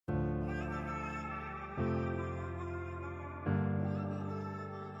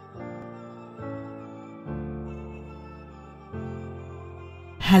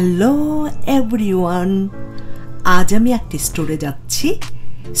Hello everyone, আজ আমি একটি স্টোরে যাচ্ছি।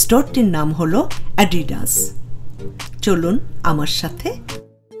 স্টোরটির নাম হলো অ্যাডিডাস। চলুন আমার সাথে।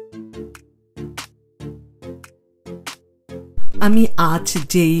 আমি আজ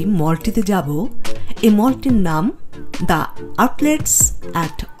যেই মলটিতে যাব, এই মলটির নাম the outlets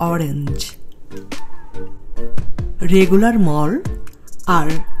at orange. Regular mall R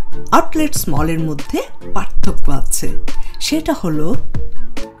outlets মলের মধ্যে পার্থক্য আছে। সেটা হলো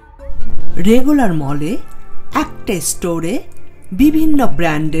রেগুলার মলে একটা স্টোরে বিভিন্ন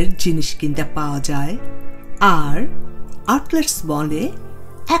ব্র্যান্ডের জিনিস কিনতে পাওয়া যায়, আর আউটলেটস মলে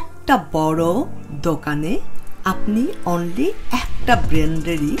একটা বড় দোকানে আপনি অনলি একটা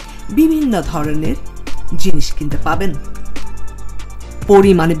ব্র্যান্ডেরই বিভিন্ন ধরনের জিনিস কিনতে পাবেন।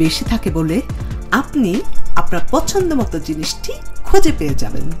 পরিমাণে বেশি থাকে বলে আপনি আপনার পছন্দ মতো জিনিসটি খুঁজে পেয়ে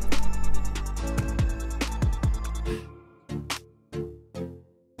যাবেন।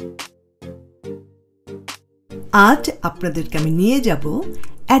 আজ আপনাদেরকে আমি নিয়ে যাব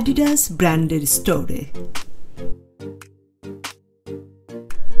অ্যাডিডাস ব্র্যান্ডের স্টোরে।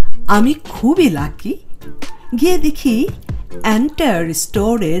 আমি খুবই লাকি, গিয়ে দেখি এন্টায়ার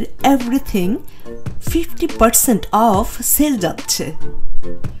স্টোরের এভরিথিং 50% অফ সেল যাচ্ছে।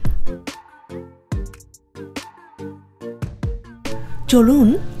 চলুন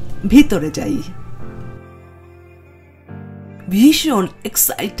ভিতরে যাই। ভীষণ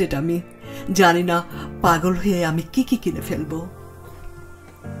এক্সাইটেড আমি, জানি না পাগল হয়ে আমি কি কি কিনে ফেলবো।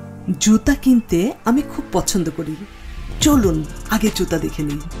 জুতা কিনতে আমি খুব পছন্দ করি। চলুন আগে জুতা দেখে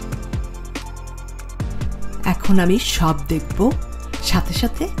নিই। এখন আমি সব দেখব, সাথে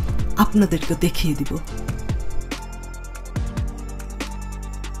সাথে আপনাদেরকে দেখিয়ে দিব।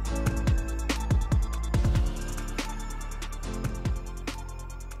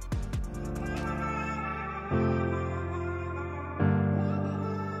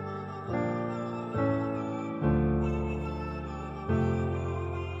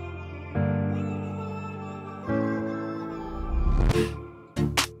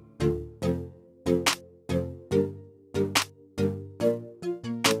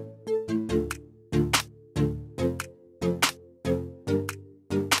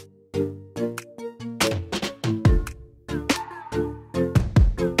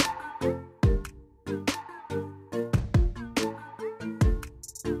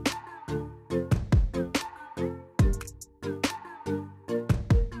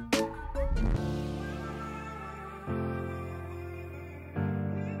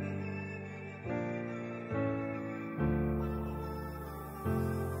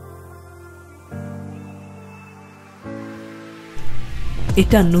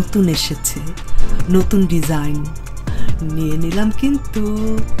 এটা নতুন এসেছে, নতুন ডিজাইন নিয়ে নিলাম, কিন্তু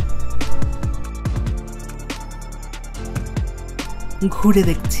ঘুরে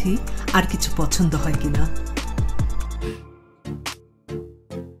দেখছি আর কিছু পছন্দ হয় কিনা।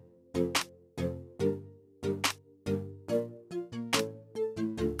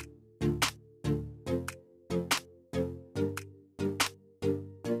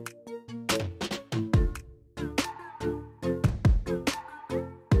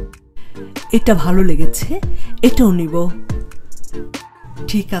 এটা ভালো লেগেছে, এটাও নিব।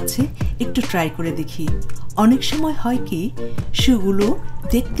 ঠিক আছে, একটু ট্রাই করে দেখি। অনেক সময় হয় কি, শুগুলো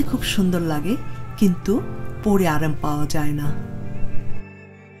দেখতে খুব সুন্দর লাগে কিন্তু পরে আরাম পাওয়া যায় না।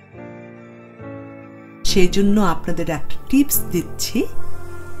 সেই জন্য আপনাদের একটা টিপস দিচ্ছি,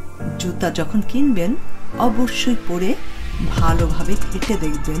 জুতা যখন কিনবেন অবশ্যই পরে ভালোভাবে হেঁটে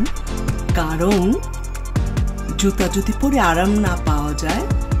দেখবেন, কারণ জুতা যদি পরে আরাম না পাওয়া যায়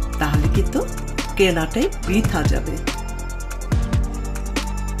তাহলে কিন্তু কেনাটাই বৃথা যাবে।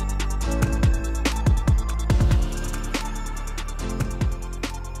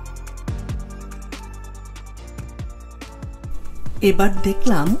 এবার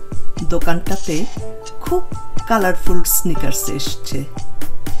দেখলাম দোকানটাতে খুব কালারফুল স্নিকার্স এসছে,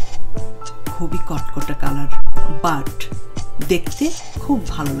 খুবই কটকটা কালার, বাট দেখতে খুব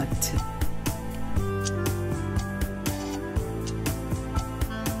ভালো লাগছে।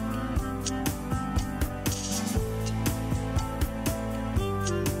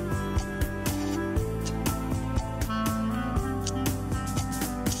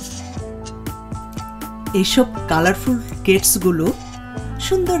 এইসব কালারফুল কেটসগুলো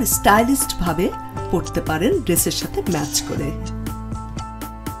সুন্দর স্টাইলিশড ভাবে পরতে পারেন ড্রেসের সাথে ম্যাচ করে।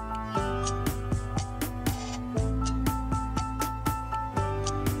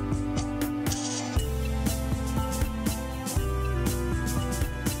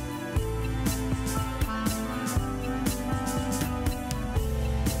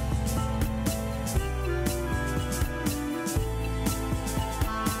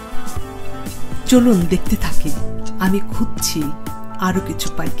 চলুন দেখতে থাকি আমি খুঁজছি আরো কিছু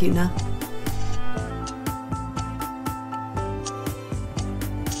পাই কিনা।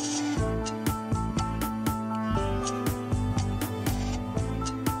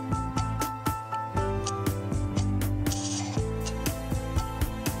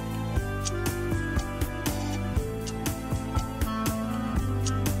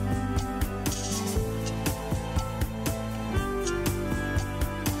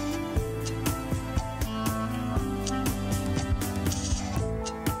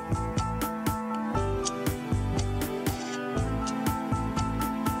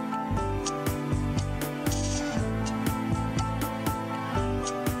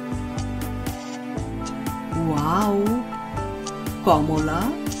 ওয়াও, কমলা,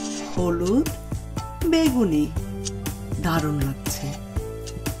 হলুদ, বেগুনি, দারুণ লাগছে।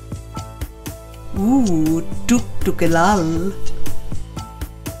 টুকটুকে লাল।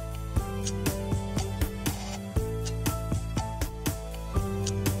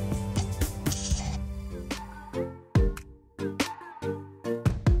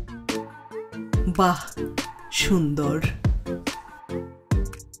 বাহ, সুন্দর।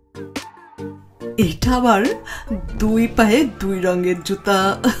 এটা আবার দুই পায়ে দুই রঙের জুতা।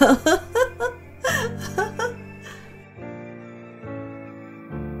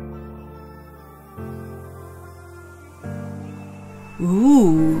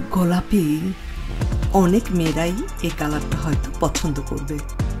 গোলাপি। অনেক মেয়েরাই এই কালারটা হয়তো পছন্দ করবে,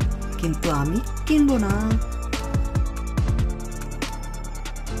 কিন্তু আমি কিনবো না।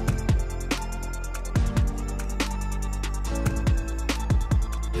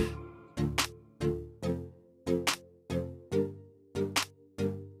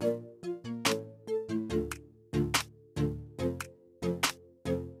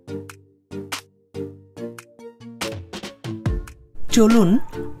 চলুন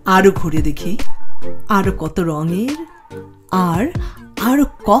আরো ঘুরে দেখি আরো কত রঙের আর আরো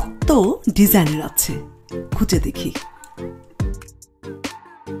কত ডিজাইনের আছে, খুঁজে দেখি।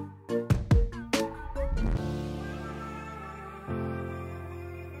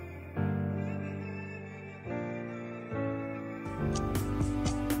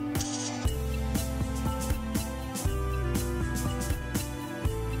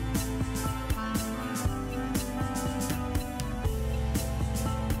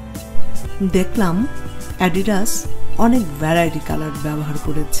 দেখলাম অ্যাডিডাস অনেক ভ্যারাইটি কালার ব্যবহার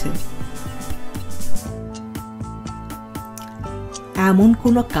করেছে। এমন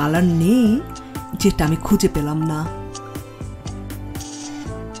কোনো কালার নেই যেটা আমি খুঁজে পেলাম না।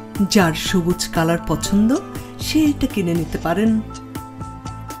 যার সবুজ কালার পছন্দ সে এটা কিনে নিতে পারেন।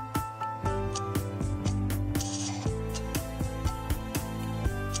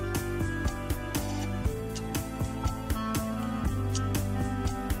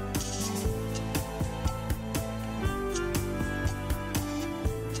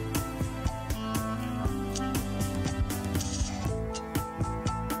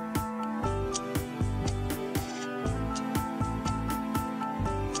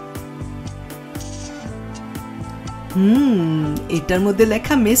 এটার মধ্যে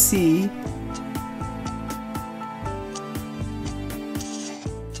লেখা মেসি।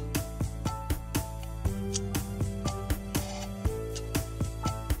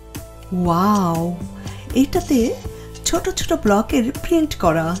 ওয়াও, এটাতে ছোট ছোট ব্লকের প্রিন্ট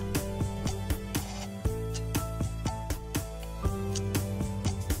করা।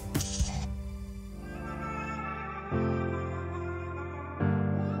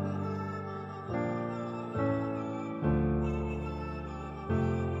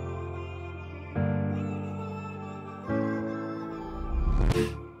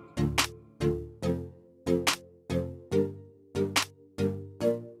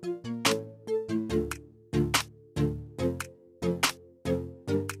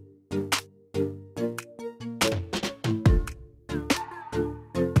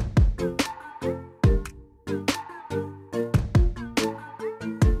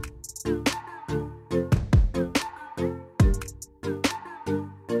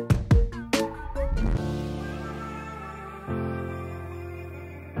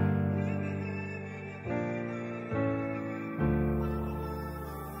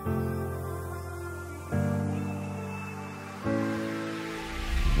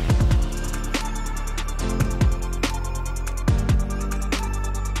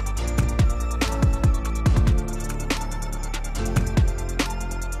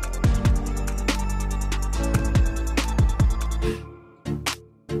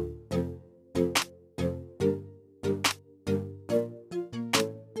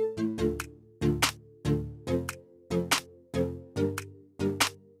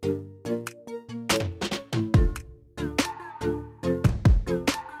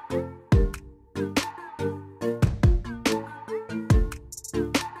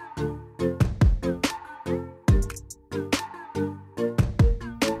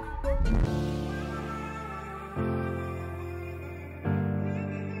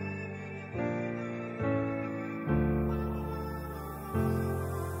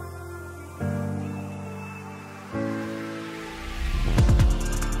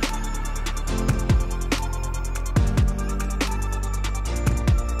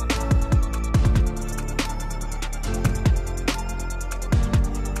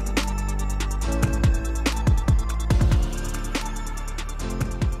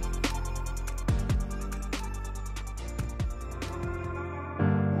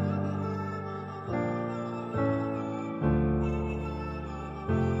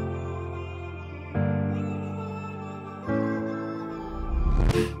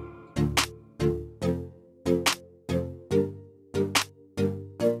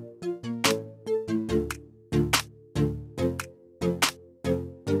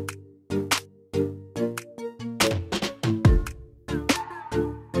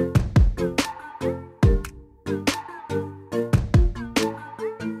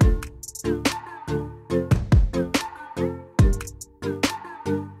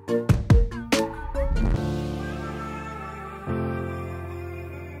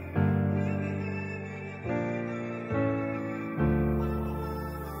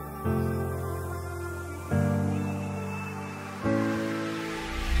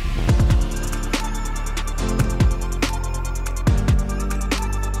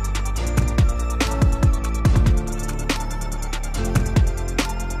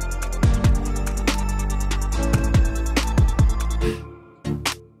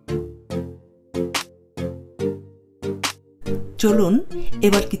 চলুন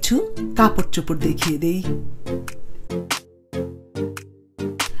এবার কিছু কাপড় চোপড় দেখিয়ে দেই।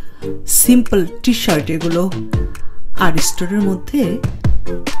 সিম্পল টি শার্ট এগুলো, আর স্টোরের মধ্যে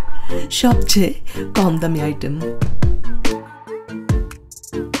সবচেয়ে কম দামি আইটেম।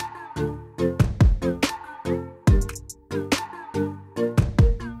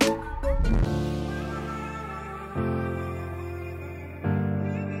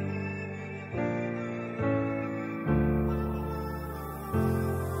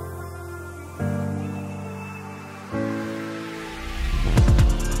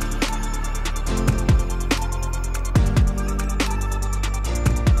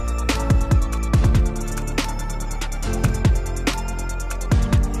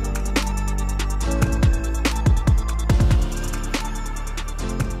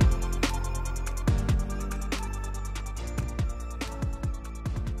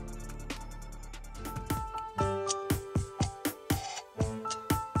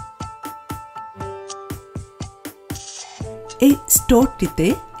 এই স্টোরটিতে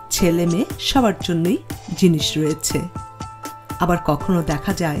ছেলে মেয়ে সবার জন্যই জিনিস রয়েছে। আবার কখনো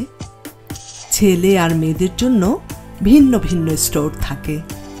দেখা যায় ছেলে আর মেয়েদের জন্য ভিন্ন ভিন্ন স্টোর থাকে।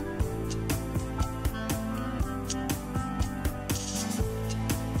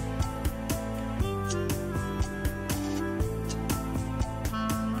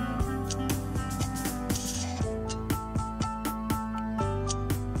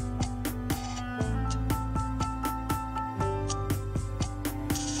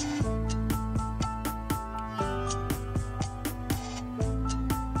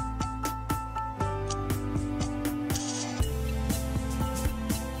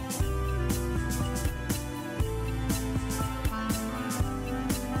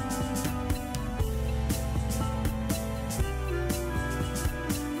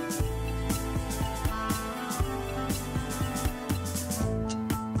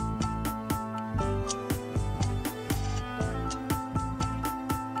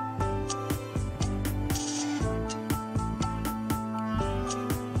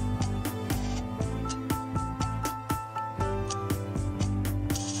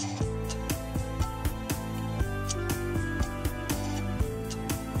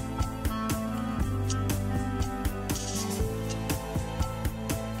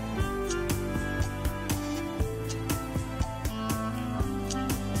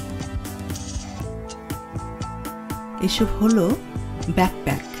 এসব হলো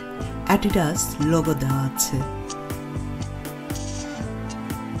ব্যাকপ্যাক, অ্যাডিডাস লোগো দেওয়া আছে।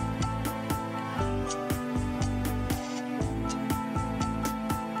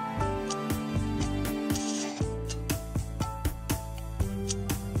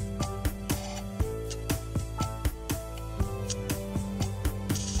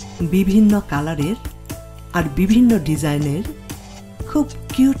 বিভিন্ন কালারের আর বিভিন্ন ডিজাইনের খুব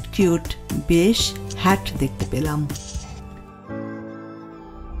কিউট কিউট বেশ হ্যাট দেখতে পেলাম।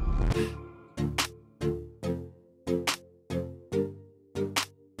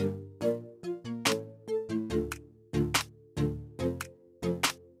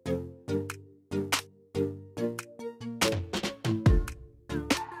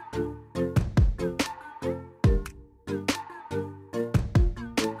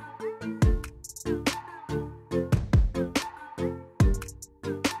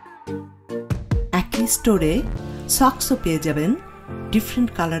 একই স্টোরে সক্সও পেয়ে যাবেন ডিফারেন্ট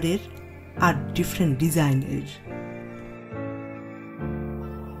কালারের আর ডিফারেন্ট ডিজাইনের।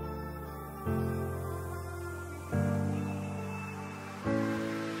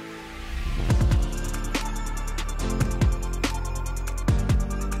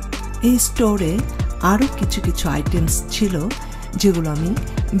 এই স্টোরে আরো কিছু কিছু আইটেমস ছিল যেগুলো আমি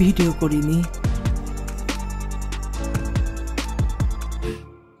ভিডিও করিনি।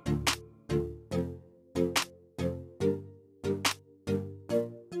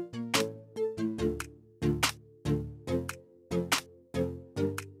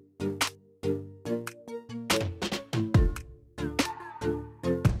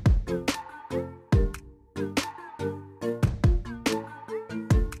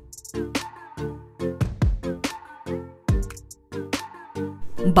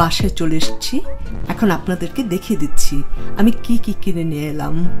 বাসায় চলে এসেছি, এখন আপনাদেরকে দেখিয়ে দিচ্ছি আমি কি কি কিনে নিয়ে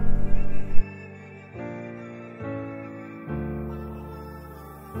এলাম।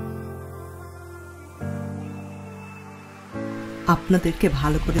 আপনাদেরকে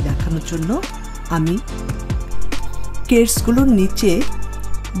ভালো করে দেখানোর জন্য আমি কেসগুলোর নিচে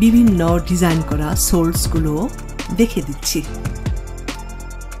বিভিন্ন ডিজাইন করা সোলসগুলো দেখিয়ে দিচ্ছি।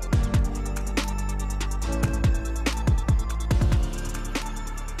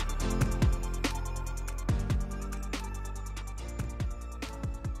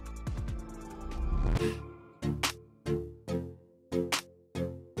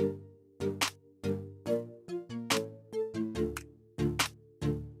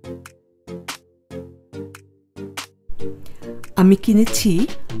 আমি কিনেছি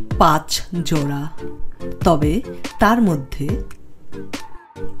 5 জোড়া, তবে তার মধ্যে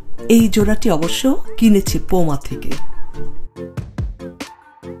এই জোড়াটি অবশ্য কিনেছি পোমা থেকে।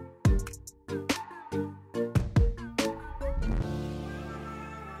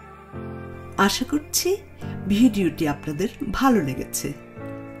 আশা করছি ভিডিওটি আপনাদের ভালো লেগেছে।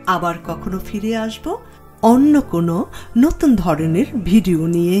 আবার কখনো ফিরে আসব অন্য কোনো নতুন ধরনের ভিডিও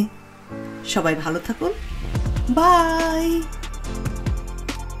নিয়ে। সবাই ভালো থাকুন। বাই।